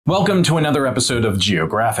Welcome to another episode of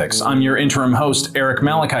Geographics. I'm your interim host, Eric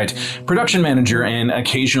Malachite, production manager and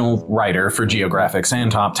occasional writer for Geographics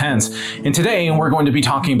and Top Tens. And today we're going to be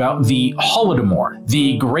talking about the Holodomor,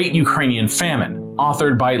 the Great Ukrainian Famine,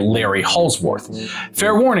 authored by Larry Halsworth.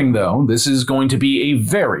 Fair warning though, this is going to be a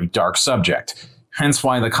very dark subject, hence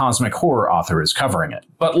why the cosmic horror author is covering it.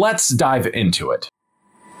 But let's dive into it.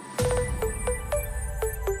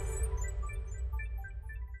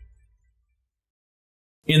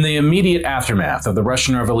 In the immediate aftermath of the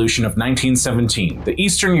Russian Revolution of 1917, the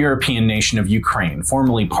Eastern European nation of Ukraine,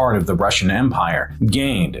 formerly part of the Russian Empire,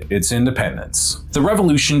 gained its independence. The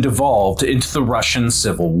revolution devolved into the Russian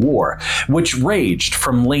Civil War, which raged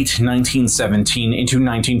from late 1917 into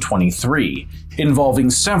 1923, involving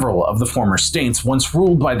several of the former states once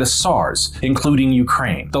ruled by the Tsars, including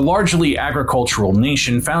Ukraine. The largely agricultural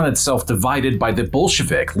nation found itself divided by the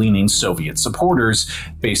Bolshevik-leaning Soviet supporters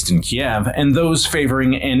based in Kyiv and those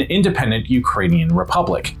favoring an independent Ukrainian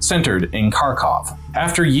Republic, centered in Kharkov.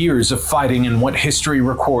 After years of fighting in what history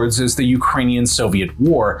records as the Ukrainian-Soviet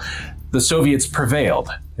War, the Soviets prevailed,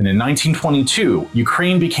 and in 1922,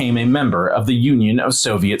 Ukraine became a member of the Union of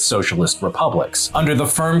Soviet Socialist Republics, under the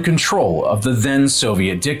firm control of the then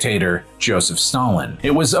Soviet dictator, Josef Stalin.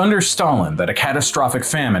 It was under Stalin that a catastrophic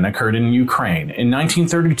famine occurred in Ukraine in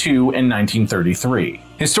 1932 and 1933.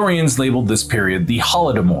 Historians labeled this period the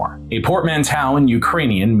Holodomor, a portmanteau in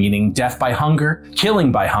Ukrainian meaning death by hunger,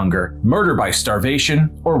 killing by hunger, murder by starvation,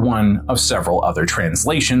 or one of several other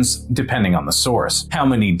translations, depending on the source. How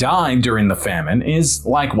many died during the famine is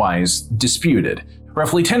likewise disputed.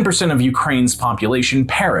 Roughly 10% of Ukraine's population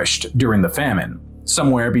perished during the famine,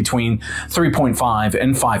 somewhere between 3.5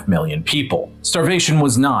 and 5 million people. Starvation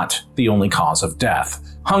was not the only cause of death.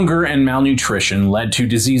 Hunger and malnutrition led to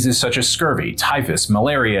diseases such as scurvy, typhus,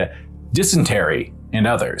 malaria, dysentery, and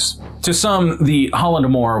others. To some, the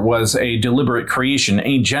Holodomor was a deliberate creation,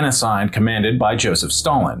 a genocide commanded by Joseph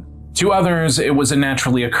Stalin. To others, it was a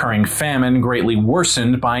naturally occurring famine greatly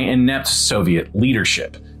worsened by inept Soviet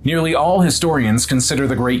leadership. Nearly all historians consider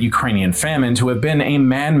the Great Ukrainian Famine to have been a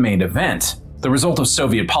man-made event, the result of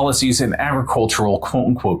Soviet policies and agricultural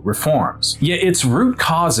quote-unquote reforms. Yet its root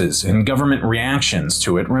causes and government reactions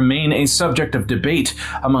to it remain a subject of debate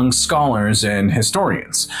among scholars and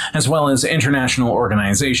historians, as well as international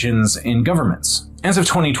organizations and governments. As of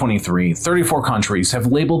 2023, 34 countries have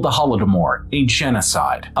labeled the Holodomor a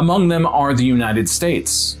genocide. Among them are the United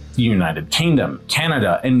States, the United Kingdom,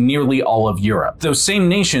 Canada, and nearly all of Europe. Those same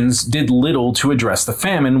nations did little to address the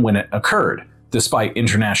famine when it occurred, despite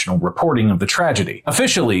international reporting of the tragedy.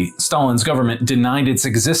 Officially, Stalin's government denied its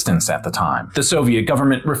existence at the time. The Soviet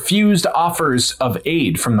government refused offers of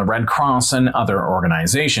aid from the Red Cross and other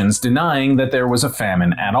organizations, denying that there was a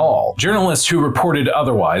famine at all. Journalists who reported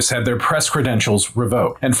otherwise had their press credentials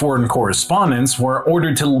revoked, and foreign correspondents were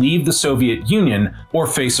ordered to leave the Soviet Union or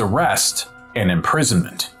face arrest and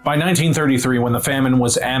imprisonment. By 1933, when the famine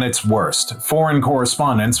was at its worst, foreign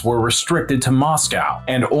correspondents were restricted to Moscow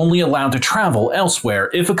and only allowed to travel elsewhere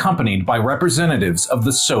if accompanied by representatives of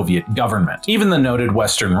the Soviet government. Even the noted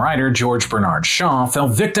Western writer George Bernard Shaw fell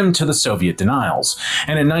victim to the Soviet denials,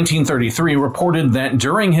 and in 1933 reported that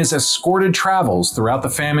during his escorted travels throughout the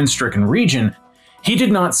famine-stricken region, he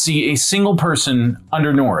did not see a single person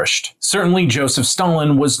undernourished. Certainly, Joseph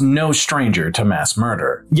Stalin was no stranger to mass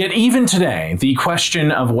murder. Yet even today, the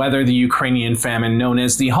question of whether the Ukrainian famine known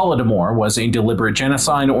as the Holodomor was a deliberate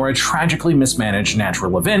genocide or a tragically mismanaged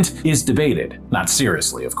natural event is debated. Not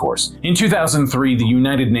seriously, of course. In 2003, the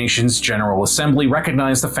United Nations General Assembly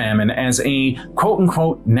recognized the famine as a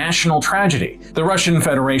quote-unquote national tragedy. The Russian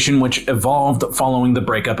Federation, which evolved following the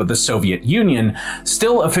breakup of the Soviet Union,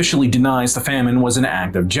 still officially denies the famine was an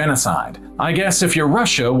act of genocide. I guess if you're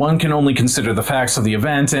Russia, one can only consider the facts of the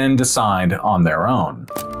event and decide on their own.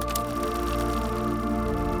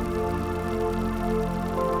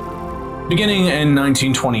 Beginning in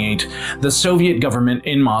 1928, the Soviet government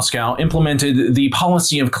in Moscow implemented the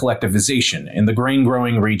policy of collectivization in the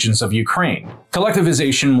grain-growing regions of Ukraine.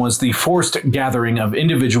 Collectivization was the forced gathering of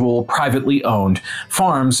individual, privately owned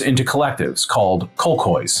farms into collectives called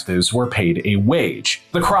kolkhoys. Those were paid a wage.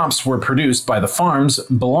 The crops were produced by the farms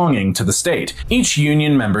belonging to the state. Each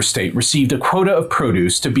union member state received a quota of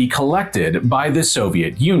produce to be collected by the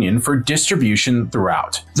Soviet Union for distribution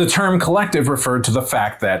throughout. The term collective referred to the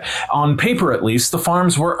fact that, on paper at least, the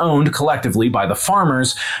farms were owned collectively by the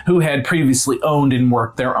farmers who had previously owned and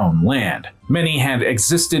worked their own land. Many had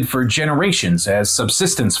existed for generations as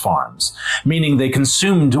subsistence farms, meaning they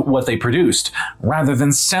consumed what they produced, rather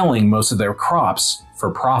than selling most of their crops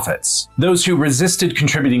for profits. Those who resisted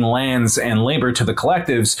contributing lands and labor to the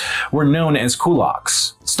collectives were known as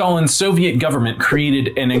kulaks. Stalin's Soviet government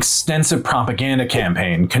created an extensive propaganda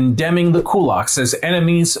campaign condemning the kulaks as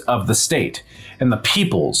enemies of the state and the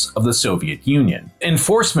peoples of the Soviet Union.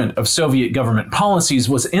 Enforcement of Soviet government policies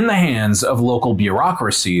was in the hands of local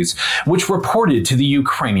bureaucracies, which reported to the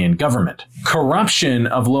Ukrainian government. Corruption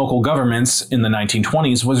of local governments in the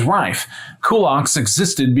 1920s was rife. Kulaks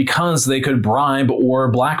existed because they could bribe or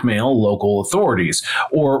blackmail local authorities,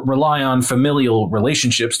 or rely on familial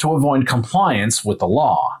relationships to avoid compliance with the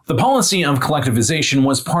law. The policy of collectivization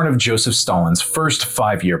was part of Joseph Stalin's first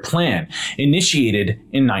five-year plan, initiated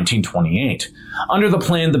in 1928. Under the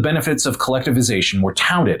plan, the benefits of collectivization were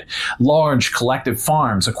touted. Large collective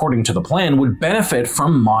farms, according to the plan, would benefit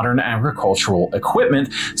from modern agricultural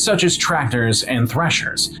equipment such as tractors and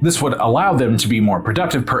threshers. This would allow them to be more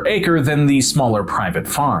productive per acre than the smaller private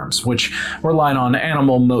farms, which relied on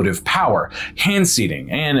animal motive power, hand seeding,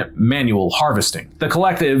 and manual harvesting. The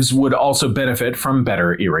collectives would also benefit from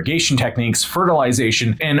better irrigation techniques,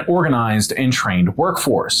 fertilization, and organized and trained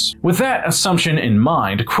workforce. With that assumption in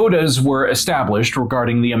mind, quotas were established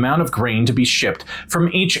regarding the amount of grain to be shipped from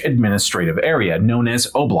each administrative area, known as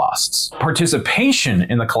oblasts. Participation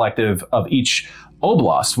in the collective of each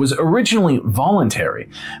oblast was originally voluntary,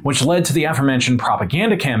 which led to the aforementioned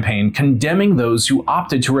propaganda campaign condemning those who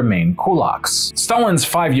opted to remain kulaks. Stalin's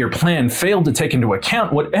five-year plan failed to take into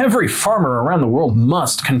account what every farmer around the world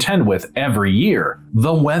must contend with every year: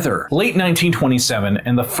 the weather. Late 1927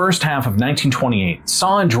 and the first half of 1928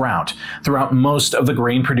 saw a drought throughout most of the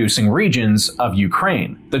grain-producing regions of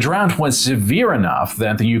Ukraine. The drought was severe enough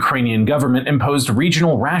that the Ukrainian government imposed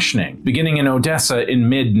regional rationing, beginning in Odessa in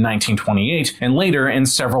mid-1928 and later in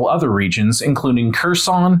several other regions, including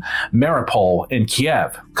Kherson, Mariupol, and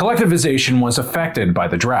Kyiv. Collectivization was affected by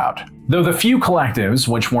the drought. Though the few collectives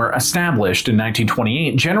which were established in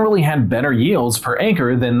 1928 generally had better yields per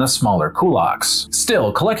acre than the smaller kulaks.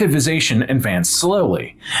 Still, collectivization advanced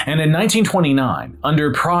slowly, and in 1929,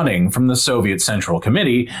 under prodding from the Soviet Central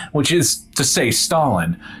Committee, which is to say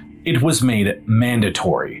Stalin, it was made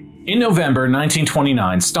mandatory. In November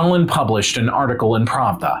 1929, Stalin published an article in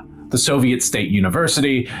Pravda, the Soviet State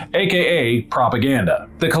University, aka propaganda.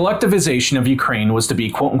 The collectivization of Ukraine was to be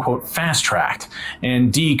quote-unquote fast-tracked,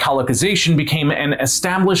 and dekolokization became an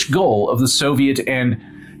established goal of the Soviet and,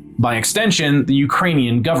 by extension, the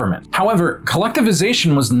Ukrainian government. However,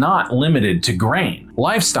 collectivization was not limited to grain.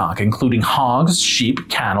 Livestock, including hogs, sheep,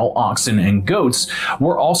 cattle, oxen, and goats,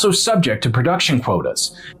 were also subject to production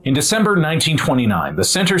quotas. In December 1929, the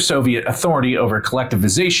Center Soviet Authority over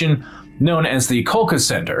Collectivization, known as the Kolkha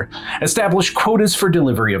Center, established quotas for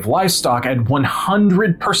delivery of livestock at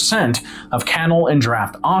 100% of cattle and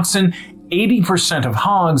draft oxen, 80% of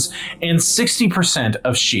hogs, and 60%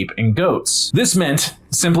 of sheep and goats. This meant,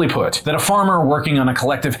 simply put, that a farmer working on a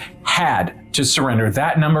collective had to surrender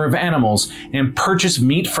that number of animals and purchase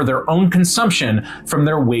meat for their own consumption from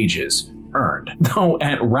their wages earned, though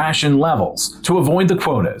at ration levels. To avoid the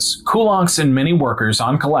quotas, kulaks and many workers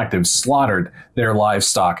on collectives slaughtered their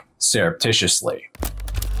livestock surreptitiously.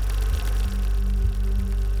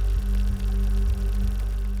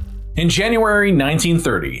 In January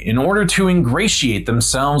 1930, in order to ingratiate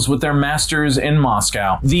themselves with their masters in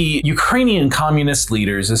Moscow, the Ukrainian communist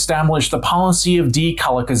leaders established the policy of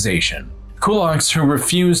dekolokization. Kulaks who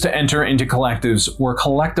refused to enter into collectives were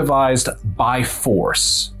collectivized by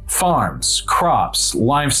force. Farms, crops,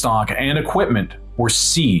 livestock, and equipment were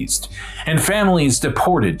seized, and families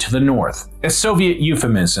deported to the north, a Soviet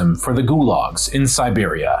euphemism for the gulags in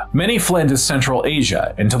Siberia. Many fled to Central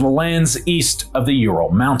Asia and to the lands east of the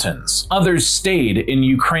Ural Mountains. Others stayed in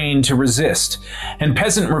Ukraine to resist, and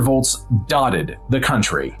peasant revolts dotted the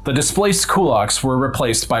country. The displaced kulaks were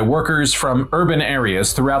replaced by workers from urban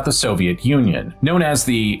areas throughout the Soviet Union, known as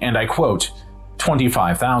the, and I quote,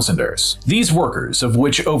 25,000ers. These workers, of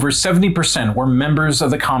which over 70% were members of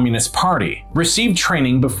the Communist Party, received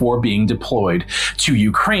training before being deployed to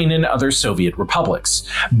Ukraine and other Soviet republics,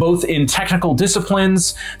 both in technical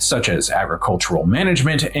disciplines such as agricultural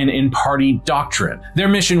management and in party doctrine. Their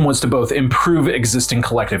mission was to both improve existing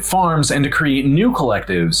collective farms and to create new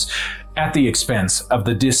collectives at the expense of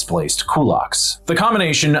the displaced kulaks. The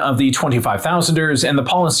combination of the 25,000ers and the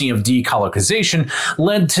policy of dekolokization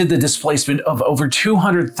led to the displacement of over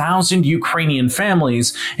 200,000 Ukrainian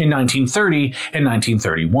families in 1930 and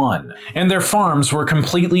 1931, and their farms were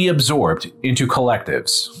completely absorbed into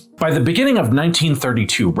collectives. By the beginning of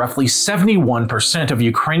 1932, roughly 71% of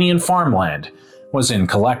Ukrainian farmland was in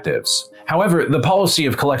collectives. However, the policy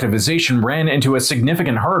of collectivization ran into a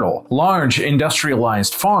significant hurdle. Large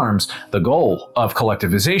industrialized farms, the goal of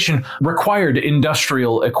collectivization, required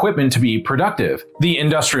industrial equipment to be productive. The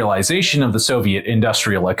industrialization of the Soviet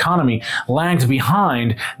industrial economy lagged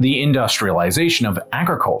behind the industrialization of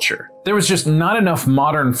agriculture. There was just not enough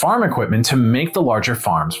modern farm equipment to make the larger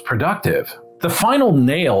farms productive. The final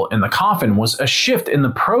nail in the coffin was a shift in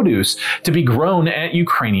the produce to be grown at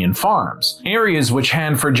Ukrainian farms. Areas which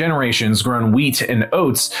had for generations grown wheat and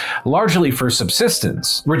oats, largely for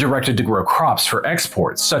subsistence, were directed to grow crops for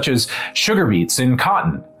exports, such as sugar beets and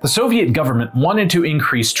cotton. The Soviet government wanted to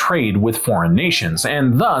increase trade with foreign nations,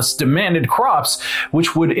 and thus demanded crops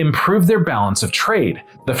which would improve their balance of trade.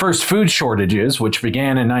 The first food shortages, which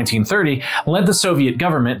began in 1930, led the Soviet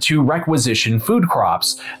government to requisition food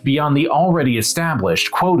crops beyond the already established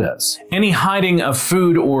quotas. Any hiding of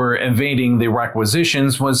food or evading the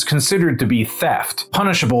requisitions was considered to be theft,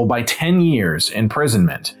 punishable by 10 years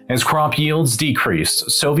imprisonment. As crop yields decreased,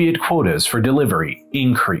 Soviet quotas for delivery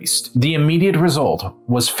increased. The immediate result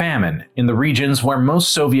was famine in the regions where most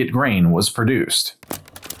Soviet grain was produced.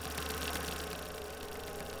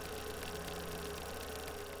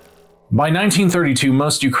 By 1932,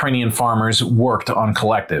 most Ukrainian farmers worked on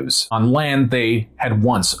collectives, on land they had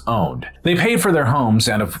once owned. They paid for their homes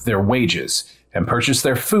out of their wages, and purchased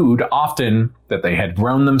their food, often that they had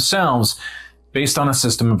grown themselves, based on a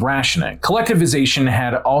system of rationing. Collectivization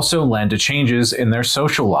had also led to changes in their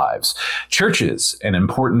social lives. Churches, an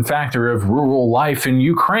important factor of rural life in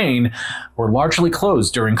Ukraine, were largely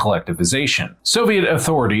closed during collectivization. Soviet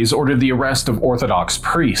authorities ordered the arrest of Orthodox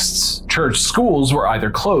priests. Church schools were either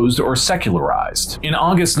closed or secularized. In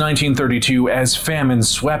August 1932, as famine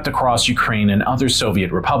swept across Ukraine and other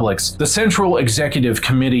Soviet republics, the Central Executive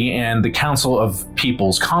Committee and the Council of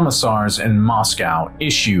People's Commissars in Moscow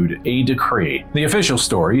issued a decree. The official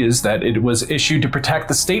story is that it was issued to protect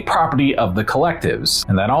the state property of the collectives,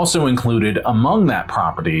 and that also included among that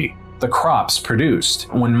property the crops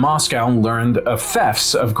produced. When Moscow learned of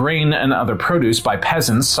thefts of grain and other produce by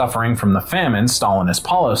peasants suffering from the famine Stalinist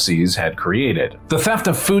policies had created. The theft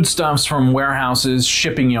of foodstuffs from warehouses,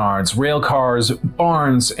 shipping yards, rail cars,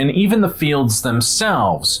 barns, and even the fields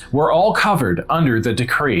themselves were all covered under the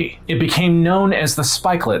decree. It became known as the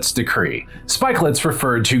spikelets decree. Spikelets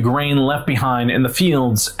referred to grain left behind in the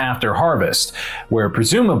fields after harvest, where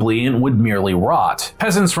presumably it would merely rot.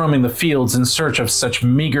 Peasants roaming the fields in search of such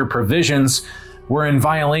meager provisions were in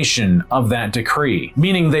violation of that decree,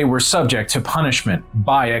 meaning they were subject to punishment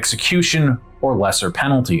by execution or lesser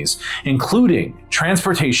penalties, including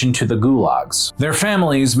transportation to the gulags. Their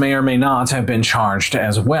families may or may not have been charged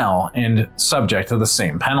as well and subject to the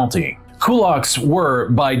same penalty. Kulaks were,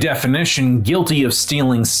 by definition, guilty of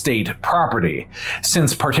stealing state property,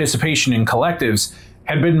 since participation in collectives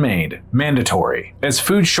had been made mandatory. As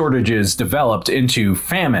food shortages developed into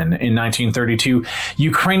famine in 1932,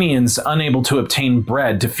 Ukrainians unable to obtain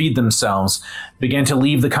bread to feed themselves began to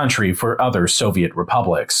leave the country for other Soviet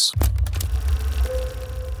republics.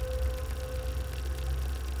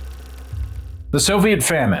 The Soviet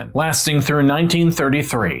famine, lasting through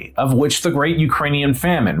 1933, of which the Great Ukrainian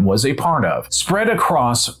Famine was a part of, spread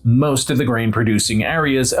across most of the grain-producing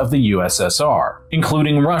areas of the USSR,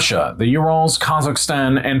 including Russia, the Urals,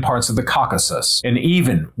 Kazakhstan, and parts of the Caucasus, and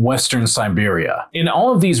even Western Siberia. In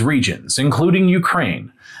all of these regions, including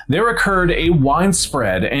Ukraine, there occurred a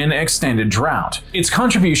widespread and extended drought. Its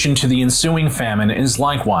contribution to the ensuing famine is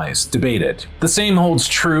likewise debated. The same holds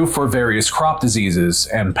true for various crop diseases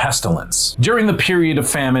and pestilence. During the period of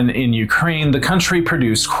famine in Ukraine, the country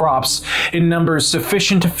produced crops in numbers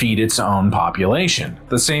sufficient to feed its own population.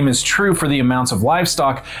 The same is true for the amounts of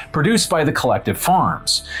livestock produced by the collective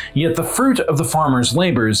farms. Yet the fruit of the farmers'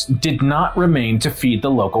 labors did not remain to feed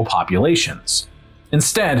the local populations.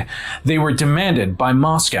 Instead, they were demanded by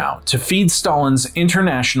Moscow to feed Stalin's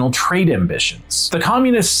international trade ambitions. The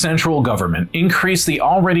communist central government increased the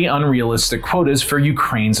already unrealistic quotas for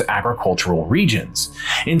Ukraine's agricultural regions,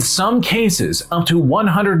 in some cases up to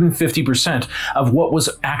 150% of what was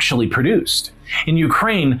actually produced. In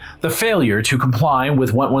Ukraine, the failure to comply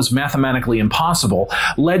with what was mathematically impossible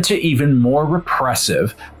led to even more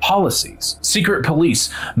repressive policies. Secret police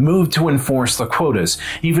moved to enforce the quotas,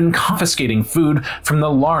 even confiscating food from the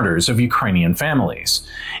larders of Ukrainian families.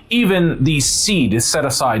 Even the seed set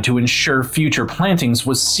aside to ensure future plantings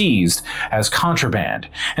was seized as contraband,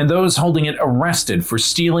 and those holding it arrested for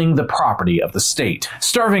stealing the property of the state.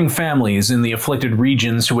 Starving families in the afflicted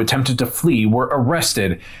regions who attempted to flee were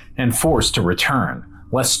arrested and forced to return.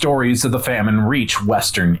 lest stories of the famine reach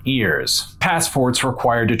Western ears. Passports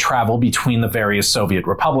required to travel between the various Soviet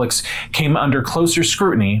republics came under closer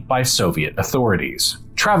scrutiny by Soviet authorities.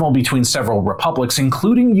 Travel between several republics,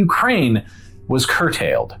 including Ukraine, was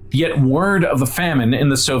curtailed. Yet word of the famine in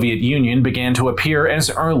the Soviet Union began to appear as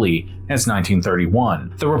early as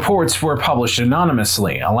 1931. The reports were published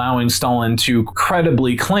anonymously, allowing Stalin to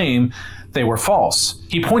credibly claim they were false.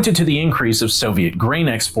 He pointed to the increase of Soviet grain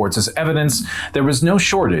exports as evidence there was no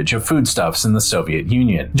shortage of foodstuffs in the Soviet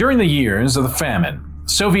Union. During the years of the famine,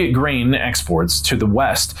 Soviet grain exports to the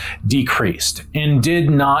West decreased and did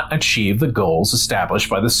not achieve the goals established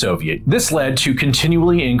by the Soviet. This led to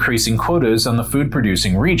continually increasing quotas on the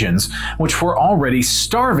food-producing regions, which were already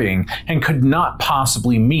starving and could not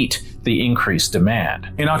possibly meet the increased demand.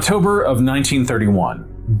 In October of 1931,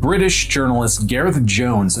 British journalist Gareth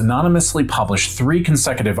Jones anonymously published 3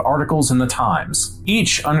 consecutive articles in the Times,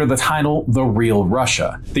 each under the title The Real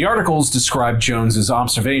Russia. The articles described Jones's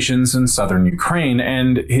observations in southern Ukraine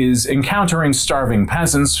and his encountering starving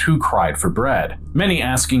peasants who cried for bread, many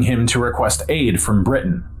asking him to request aid from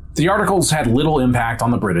Britain. The articles had little impact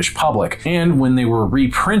on the British public, and when they were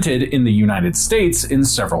reprinted in the United States in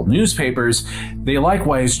several newspapers, they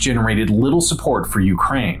likewise generated little support for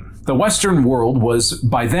Ukraine. The Western world was,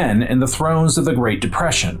 by then, in the throes of the Great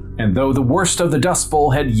Depression, and though the worst of the Dust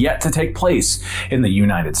Bowl had yet to take place in the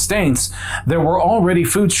United States, there were already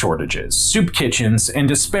food shortages, soup kitchens, and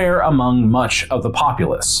despair among much of the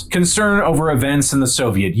populace. Concern over events in the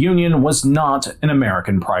Soviet Union was not an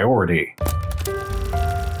American priority.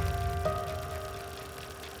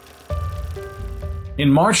 In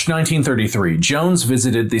March 1933, Jones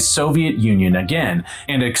visited the Soviet Union again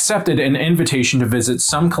and accepted an invitation to visit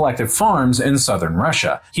some collective farms in southern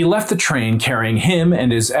Russia. He left the train carrying him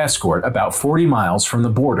and his escort about 40 miles from the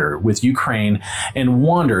border with Ukraine and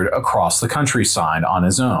wandered across the countryside on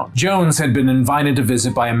his own. Jones had been invited to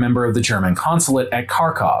visit by a member of the German consulate at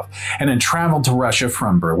Kharkov and had traveled to Russia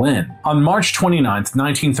from Berlin. On March 29,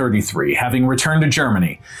 1933, having returned to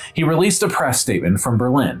Germany, he released a press statement from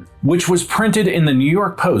Berlin, which was printed in the New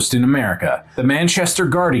York Post in America, the Manchester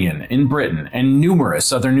Guardian in Britain, and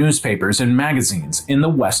numerous other newspapers and magazines in the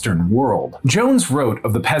Western world. Jones wrote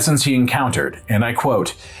of the peasants he encountered, and I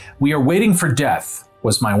quote, "We are waiting for death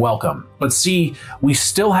was my welcome, but see, we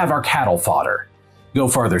still have our cattle fodder. Go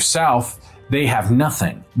farther south, they have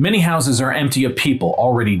nothing. Many houses are empty of people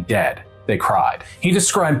already dead," they cried. He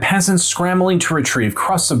described peasants scrambling to retrieve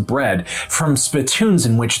crusts of bread from spittoons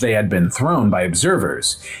in which they had been thrown by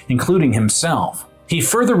observers, including himself. He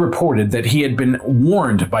further reported that he had been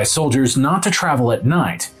warned by soldiers not to travel at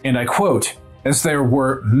night, and I quote, "as there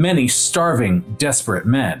were many starving, desperate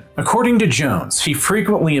men." According to Jones, he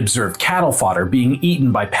frequently observed cattle fodder being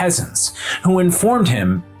eaten by peasants, who informed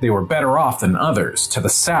him they were better off than others to the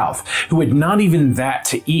south, who had not even that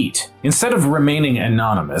to eat. Instead of remaining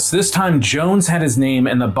anonymous, this time Jones had his name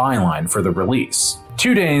in the byline for the release.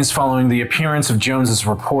 2 days following the appearance of Jones's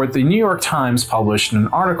report, the New York Times published an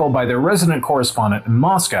article by their resident correspondent in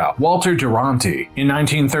Moscow, Walter Duranty. In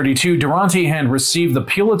 1932, Duranty had received the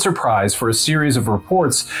Pulitzer Prize for a series of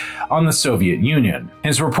reports on the Soviet Union.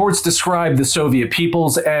 His reports described the Soviet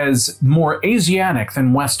peoples as more Asiatic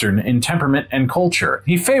than Western in temperament and culture.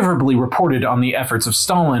 He favorably reported on the efforts of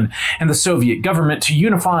Stalin and the Soviet government to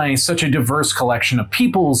unify such a diverse collection of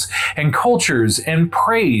peoples and cultures and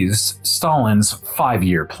praised Stalin's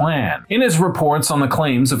 5-year plan. In his reports on the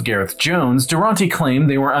claims of Gareth Jones, Duranty claimed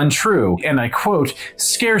they were untrue, and I quote,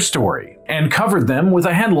 "scare story," and covered them with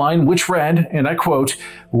a headline which read, and I quote,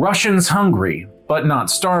 "Russians hungry, but not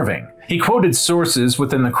starving." He quoted sources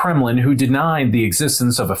within the Kremlin who denied the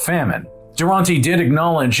existence of a famine. Duranty did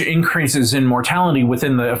acknowledge increases in mortality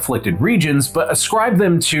within the afflicted regions, but ascribed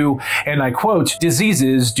them to, and I quote,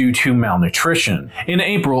 "diseases due to malnutrition." In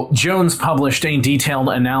April, Jones published a detailed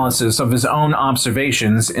analysis of his own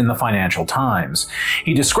observations in the Financial Times.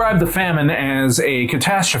 He described the famine as a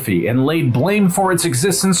catastrophe and laid blame for its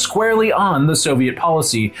existence squarely on the Soviet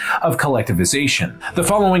policy of collectivization. The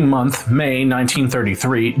following month, May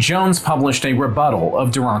 1933, Jones published a rebuttal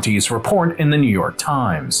of Duranty's report in the New York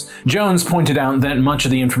Times. Jones pointed out that much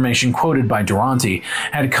of the information quoted by Duranty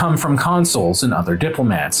had come from consuls and other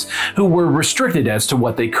diplomats, who were restricted as to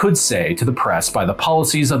what they could say to the press by the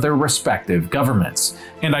policies of their respective governments.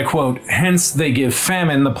 And I quote, "hence they give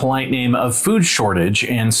famine the polite name of food shortage,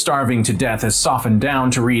 and starving to death is softened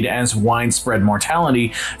down to read as widespread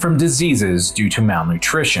mortality from diseases due to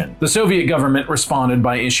malnutrition." The Soviet government responded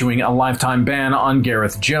by issuing a lifetime ban on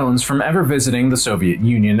Gareth Jones from ever visiting the Soviet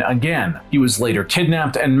Union again. He was later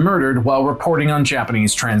kidnapped and murdered while while reporting on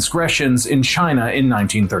Japanese transgressions in China in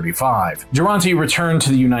 1935. Durante returned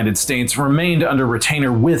to the United States, remained under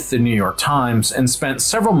retainer with the New York Times, and spent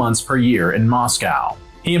several months per year in Moscow.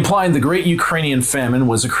 He implied the Great Ukrainian Famine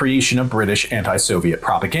was a creation of British anti-Soviet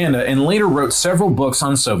propaganda, and later wrote several books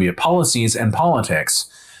on Soviet policies and politics,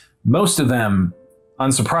 most of them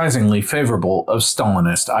unsurprisingly favorable of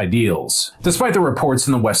Stalinist ideals. Despite the reports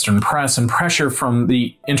in the Western press and pressure from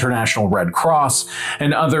the International Red Cross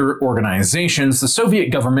and other organizations, the Soviet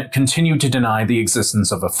government continued to deny the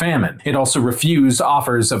existence of a famine. It also refused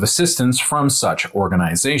offers of assistance from such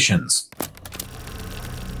organizations.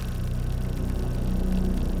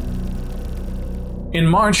 In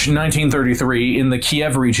March 1933, in the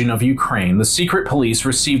Kyiv region of Ukraine, the secret police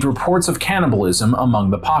received reports of cannibalism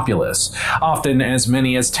among the populace, often as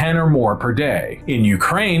many as 10 or more per day. In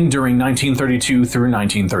Ukraine, during 1932 through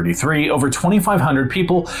 1933, over 2,500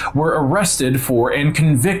 people were arrested for and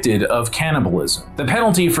convicted of cannibalism. The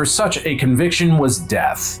penalty for such a conviction was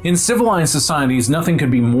death. In civilized societies, nothing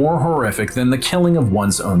could be more horrific than the killing of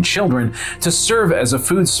one's own children to serve as a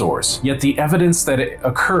food source, yet the evidence that it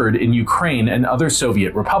occurred in Ukraine and other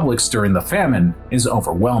Soviet republics during the famine is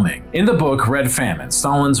overwhelming. In the book Red Famine,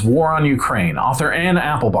 Stalin's War on Ukraine, author Anne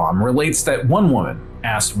Applebaum relates that one woman,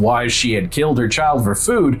 asked why she had killed her child for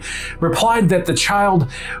food, replied that the child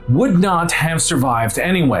would not have survived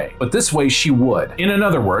anyway, but this way she would. In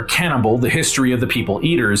another work, Cannibal, The History of the People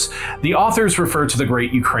Eaters, the authors refer to the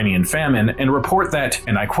Great Ukrainian Famine and report that,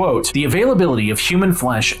 and I quote, "The availability of human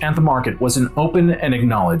flesh at the market was an open and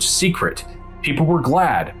acknowledged secret. People were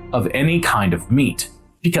glad of any kind of meat.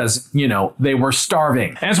 Because, they were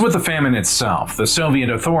starving." As with the famine itself, the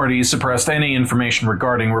Soviet authorities suppressed any information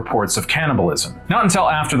regarding reports of cannibalism. Not until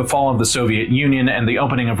after the fall of the Soviet Union and the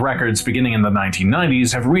opening of records beginning in the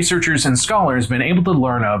 1990s have researchers and scholars been able to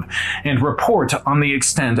learn of and report on the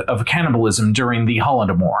extent of cannibalism during the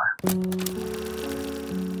Holodomor.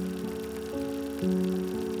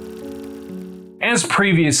 As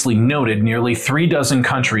previously noted, nearly 36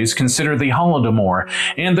 countries consider the Holodomor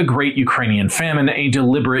and the Great Ukrainian Famine a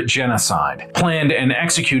deliberate genocide, planned and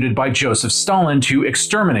executed by Josef Stalin to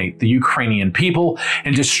exterminate the Ukrainian people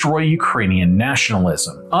and destroy Ukrainian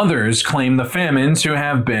nationalism. Others claim the famine to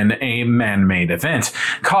have been a man-made event,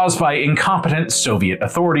 caused by incompetent Soviet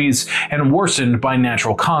authorities and worsened by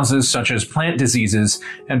natural causes such as plant diseases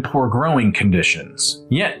and poor growing conditions.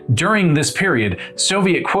 Yet, during this period,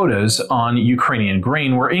 Soviet quotas on Ukrainian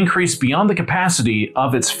grain were increased beyond the capacity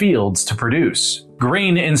of its fields to produce.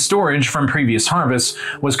 Grain in storage from previous harvests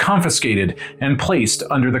was confiscated and placed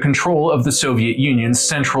under the control of the Soviet Union's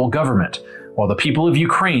central government, while the people of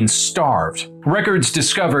Ukraine starved. Records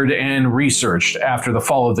discovered and researched after the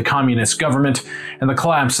fall of the communist government and the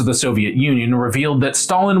collapse of the Soviet Union revealed that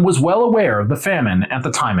Stalin was well aware of the famine at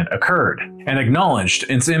the time it occurred, and acknowledged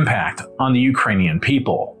its impact on the Ukrainian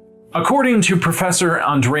people. According to Professor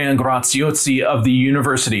Andrea Graziosi of the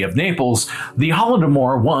University of Naples, the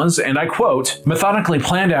Holodomor was, and I quote, "methodically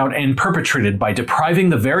planned out and perpetrated by depriving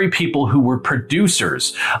the very people who were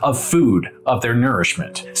producers of food of their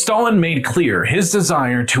nourishment." Stalin made clear his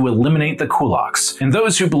desire to eliminate the kulaks, and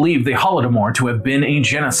those who believe the Holodomor to have been a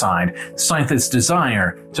genocide cite this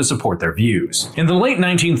desire to support their views. In the late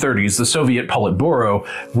 1930s, the Soviet Politburo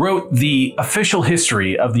wrote the official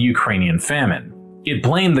history of the Ukrainian famine. It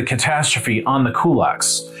blamed the catastrophe on the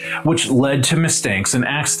kulaks, which led to mistakes and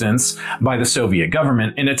accidents by the Soviet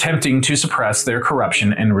government in attempting to suppress their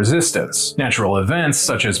corruption and resistance. Natural events,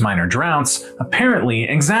 such as minor droughts, apparently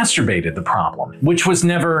exacerbated the problem, which was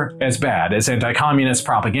never as bad as anti-communist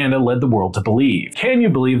propaganda led the world to believe. Can you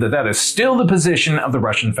believe that that is still the position of the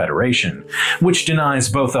Russian Federation, which denies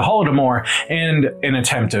both the Holodomor and an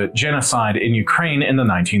attempt at genocide in Ukraine in the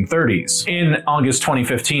 1930s? In August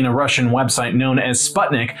 2015, a Russian website known as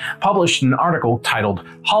Sputnik published an article titled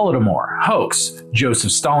Holodomor Hoax,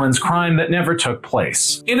 Joseph Stalin's Crime That Never Took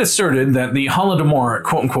Place. It asserted that the Holodomor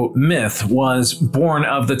quote-unquote myth was born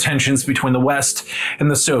of the tensions between the West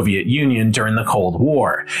and the Soviet Union during the Cold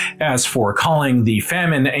War. As for calling the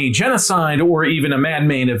famine a genocide or even a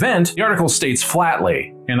man-made event, the article states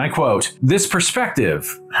flatly, and I quote, "This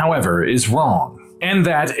perspective, however, is wrong, and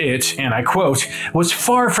that it, and I quote, was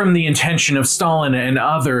far from the intention of Stalin and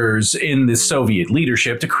others in the Soviet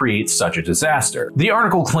leadership to create such a disaster." The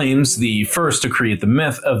article claims the first to create the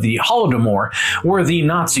myth of the Holodomor were the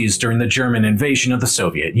Nazis during the German invasion of the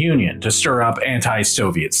Soviet Union to stir up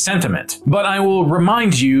anti-Soviet sentiment. But I will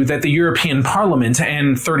remind you that the European Parliament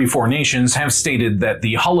and 34 nations have stated that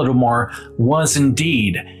the Holodomor was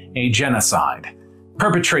indeed a genocide.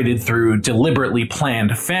 perpetrated through deliberately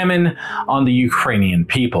planned famine on the Ukrainian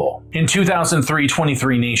people. In 2003,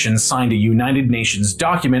 23 nations signed a United Nations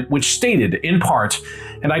document which stated, in part,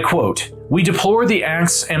 and I quote, "We deplore the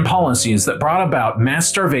acts and policies that brought about mass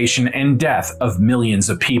starvation and death of millions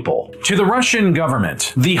of people." To the Russian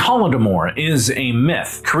government, the Holodomor is a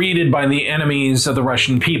myth created by the enemies of the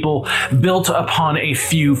Russian people, built upon a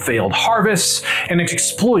few failed harvests, and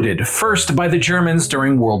exploited first by the Germans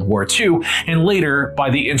during World War II and later by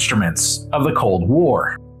the instruments of the Cold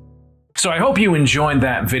War. So I hope you enjoyed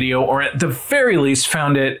that video, or at the very least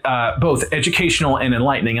found it both educational and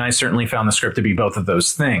enlightening. I certainly found the script to be both of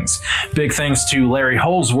those things. Big thanks to Larry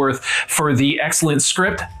Holsworth for the excellent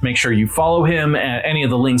script. Make sure you follow him at any of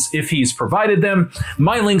the links if he's provided them.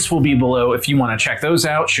 My links will be below if you want to check those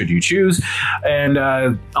out, should you choose. And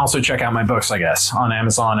also check out my books, I guess, on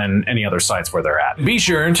Amazon and any other sites where they're at. Be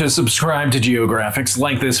sure to subscribe to Geographics,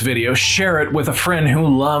 like this video, share it with a friend who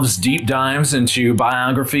loves deep dives into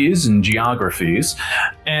biographies and geographies.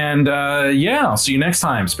 And yeah, I'll see you next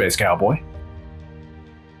time, Space Cowboy.